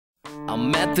I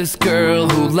met this girl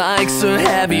who likes her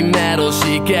heavy metal.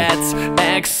 She gets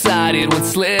excited when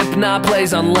Slipknot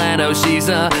plays on Leno. She's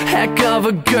a heck of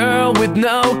a girl with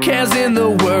no cares in the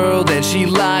world, and she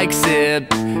likes it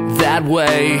that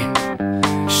way.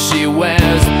 She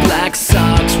wears black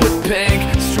socks with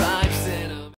pink stripes in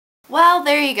them. Well,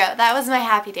 there you go. That was my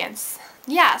happy dance.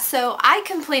 Yeah, so I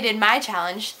completed my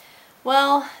challenge.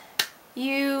 Well,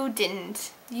 you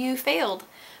didn't. You failed.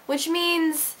 Which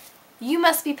means you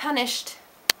must be punished.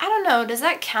 I don't know, does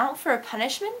that count for a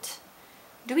punishment?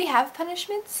 Do we have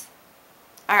punishments?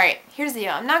 Alright, here's the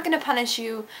deal. I'm not going to punish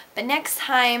you, but next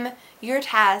time your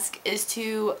task is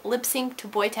to lip sync to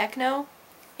Boy Techno,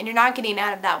 and you're not getting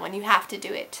out of that one, you have to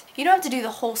do it. You don't have to do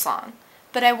the whole song,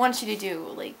 but I want you to do,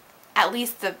 like, at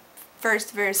least the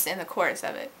first verse and the chorus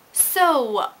of it.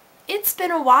 So, it's been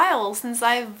a while since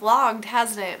I've vlogged,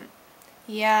 hasn't it?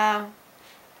 Yeah,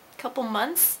 a couple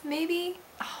months, maybe?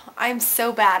 Oh, I'm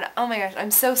so bad. Oh my gosh,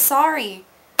 I'm so sorry.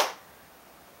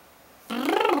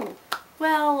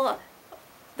 Well,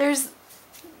 there's,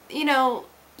 you know,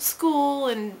 school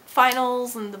and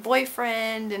finals and the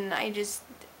boyfriend, and I just,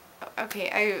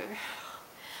 okay,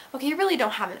 you really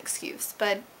don't have an excuse,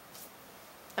 but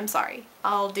I'm sorry.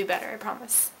 I'll do better, I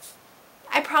promise.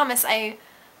 I promise I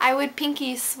would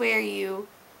pinky swear you,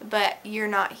 but you're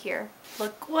not here.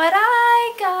 Look what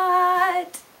I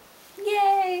got!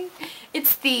 Yay!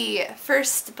 It's the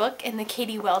first book in the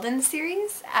Katie Weldon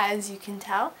series, as you can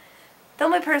tell. The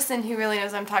only person who really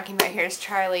knows what I'm talking about here is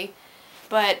Charly,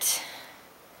 but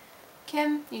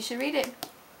Kim, you should read it.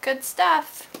 Good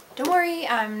stuff. Don't worry,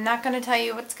 I'm not going to tell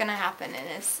you what's going to happen, and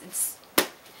it's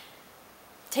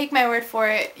take my word for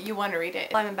it, you want to read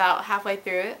it. I'm about halfway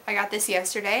through it. I got this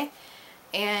yesterday,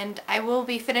 and I will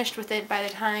be finished with it by the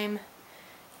time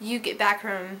you get back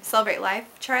from Celebrate Life,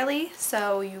 Charly,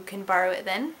 so you can borrow it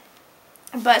then.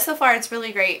 But so far it's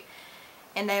really great,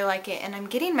 and I like it, and I'm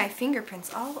getting my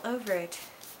fingerprints all over it.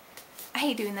 I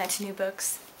hate doing that to new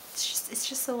books. It's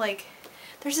just so, like,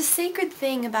 there's a sacred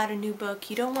thing about a new book.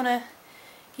 You don't want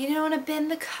to bend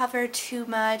the cover too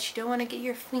much. You don't want to get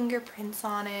your fingerprints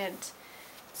on it.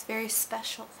 It's very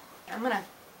special. I'm gonna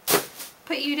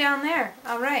put you down there.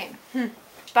 Alright.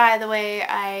 By the way,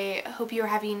 I hope you're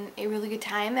having a really good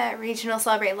time at Regional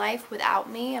Celebrate Life without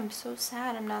me. I'm so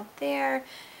sad I'm not there.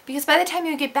 Because by the time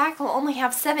you get back, I'll only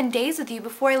have 7 days with you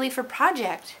before I leave for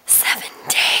project. 7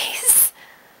 days!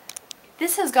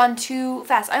 This has gone too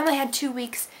fast. I only had 2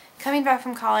 weeks coming back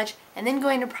from college and then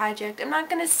going to project. I'm not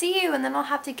going to see you, and then I'll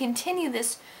have to continue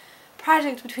this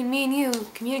project between me and you,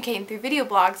 communicating through video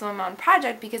blogs when I'm on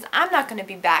project, because I'm not going to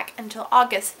be back until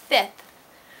August 5th.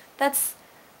 That's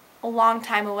a long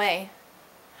time away.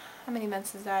 How many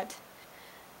months is that?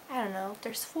 I don't know.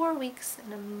 There's 4 weeks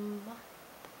in a month.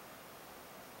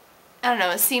 I don't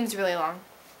know. It seems really long.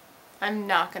 I'm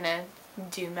not gonna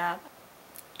do math.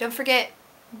 Don't forget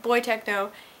Boy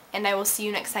Techno, and I will see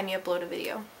you next time you upload a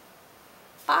video.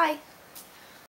 Bye!